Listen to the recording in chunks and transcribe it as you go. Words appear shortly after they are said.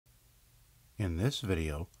In this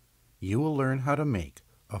video, you will learn how to make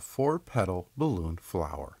a 4-petal balloon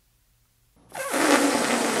flower.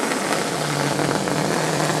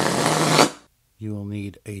 You will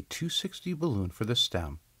need a 260 balloon for the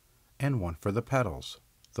stem and one for the petals.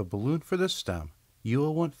 The balloon for the stem you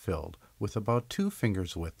will want filled with about 2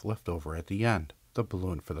 fingers width left over at the end. The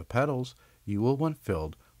balloon for the petals you will want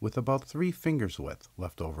filled with about 3 fingers width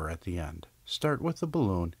left over at the end. Start with the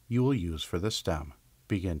balloon you will use for the stem.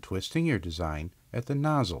 Begin twisting your design at the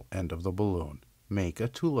nozzle end of the balloon. Make a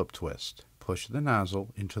tulip twist. Push the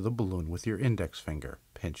nozzle into the balloon with your index finger.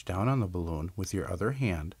 Pinch down on the balloon with your other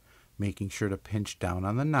hand, making sure to pinch down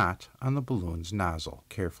on the knot on the balloon's nozzle.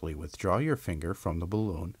 Carefully withdraw your finger from the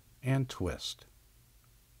balloon and twist.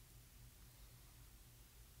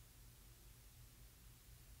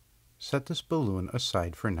 Set this balloon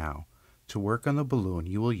aside for now to work on the balloon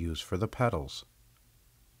you will use for the petals.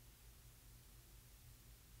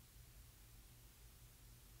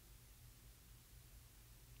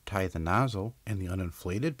 Tie the nozzle and the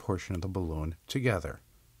uninflated portion of the balloon together.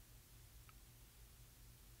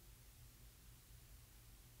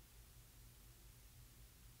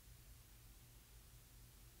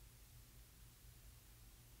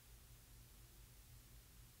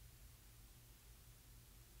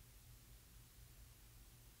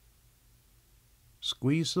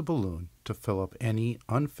 Squeeze the balloon to fill up any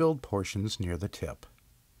unfilled portions near the tip.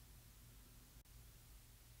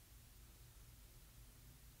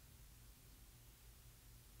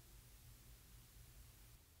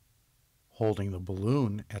 Holding the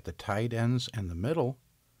balloon at the tied ends and the middle,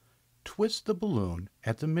 twist the balloon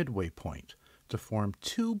at the midway point to form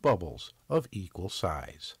 2 bubbles of equal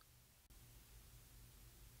size.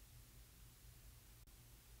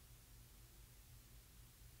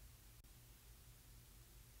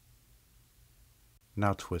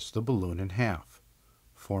 Now twist the balloon in half,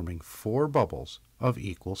 forming 4 bubbles of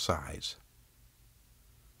equal size.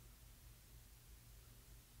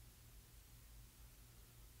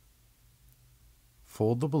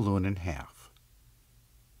 Fold the balloon in half.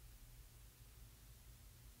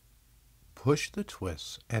 Push the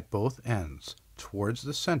twists at both ends towards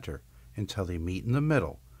the center until they meet in the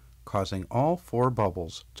middle, causing all 4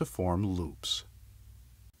 bubbles to form loops.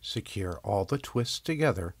 Secure all the twists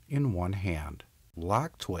together in one hand.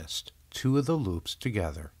 Lock twist 2 of the loops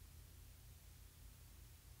together.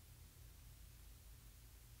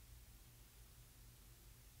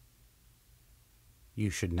 You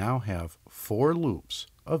should now have 4 loops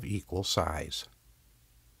of equal size.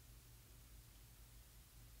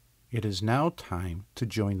 It is now time to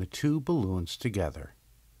join the 2 balloons together.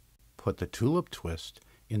 Put the tulip twist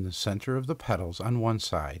in the center of the petals on one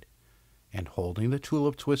side, and holding the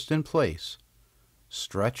tulip twist in place,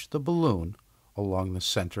 stretch the balloon along the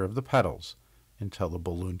center of the petals until the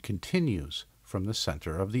balloon continues from the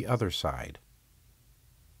center of the other side.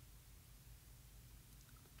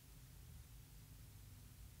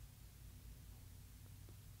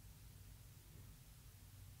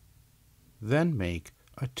 Then make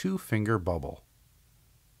a 2-finger bubble.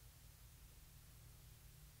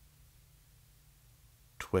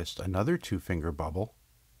 Twist another 2-finger bubble.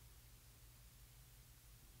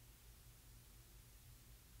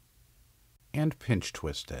 And pinch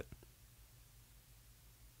twist it.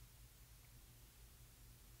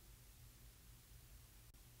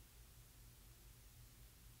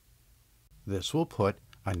 This will put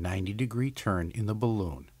a 90-degree turn in the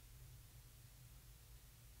balloon.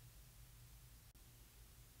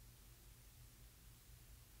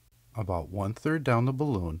 About 1/3 down the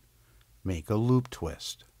balloon, make a loop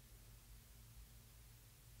twist.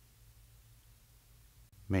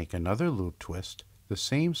 Make another loop twist the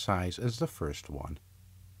same size as the first one.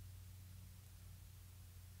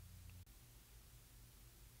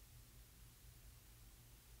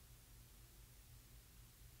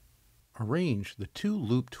 Arrange the 2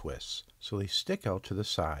 loop twists so they stick out to the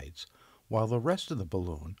sides, while the rest of the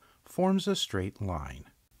balloon forms a straight line.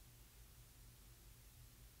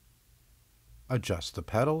 Adjust the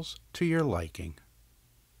petals to your liking.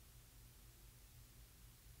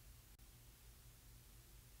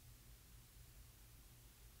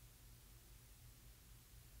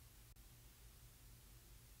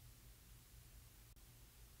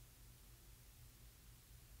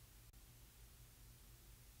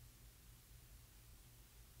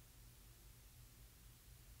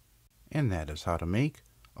 And that is how to make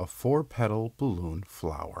a 4-petal balloon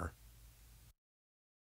flower.